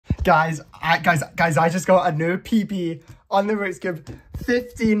Guys, I just got a new PB on the Rubik's Cube.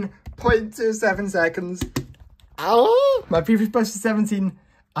 15.27 seconds. Oh, my previous best was 17.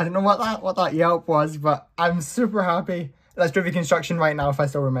 I don't know what that yelp was, but I'm super happy. Let's do reconstruction right now if I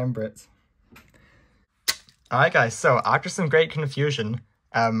still remember it. Alright guys, so after some great confusion,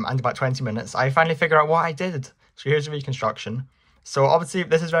 and about 20 minutes, I finally figured out what I did. So here's the reconstruction. So obviously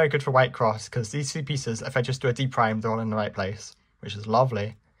this is very good for white cross, because these three pieces, if I just do a D prime, they're all in the right place, which is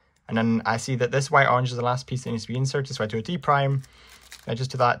lovely. And then I see that this white orange is the last piece that needs to be inserted, so I do a D prime. I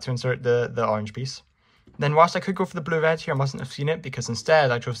just do that to insert the orange piece. Then whilst I could go for the blue red here, I mustn't have seen it, because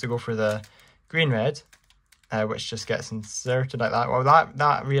instead I chose to go for the green red, which just gets inserted like that. Well,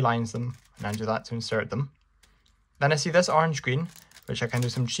 that realigns them, and I do that to insert them. Then I see this orange green, which I can do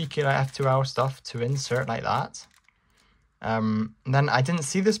some cheeky like F2L stuff to insert like that. And then I didn't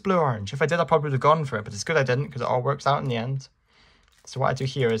see this blue orange. If I did, I probably would have gone for it, but it's good I didn't, because it all works out in the end. So what I do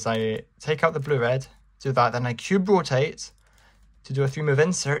here is I take out the blue red, do that, then I cube rotate to do a 3-move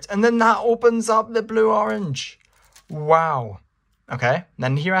insert, and then that opens up the blue orange. Wow. Okay,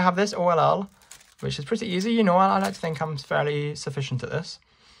 then here I have this OLL, which is pretty easy, you know, I like to think I'm fairly sufficient at this.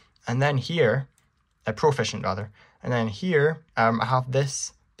 And then here, proficient rather, and then here I have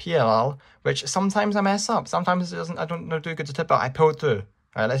this PLL, which sometimes I mess up, sometimes it doesn't, I don't do good to tip, but I pulled through.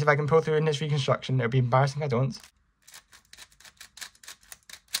 Alright, let's see if I can pull through in this reconstruction. It would be embarrassing if I don't.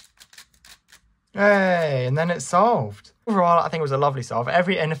 Hey, and then it's solved. Overall, I think it was a lovely solve.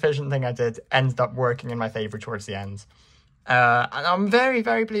 Every inefficient thing I did ended up working in my favour towards the end. And I'm very,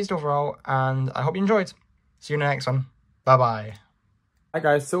 very pleased overall, and I hope you enjoyed. See you in the next one. Bye-bye. Hi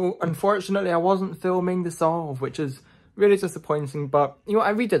guys, so unfortunately I wasn't filming the solve, which is really disappointing, but you know,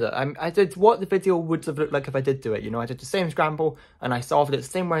 I redid it. I did what the video would have looked like if I did do it. You know, I did the same scramble and I solved it the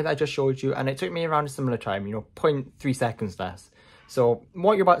same way that I just showed you, and it took me around a similar time, you know, 0.3 seconds less. So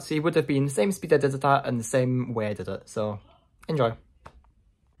what you're about to see would have been the same speed I did it at and the same way I did it. So enjoy.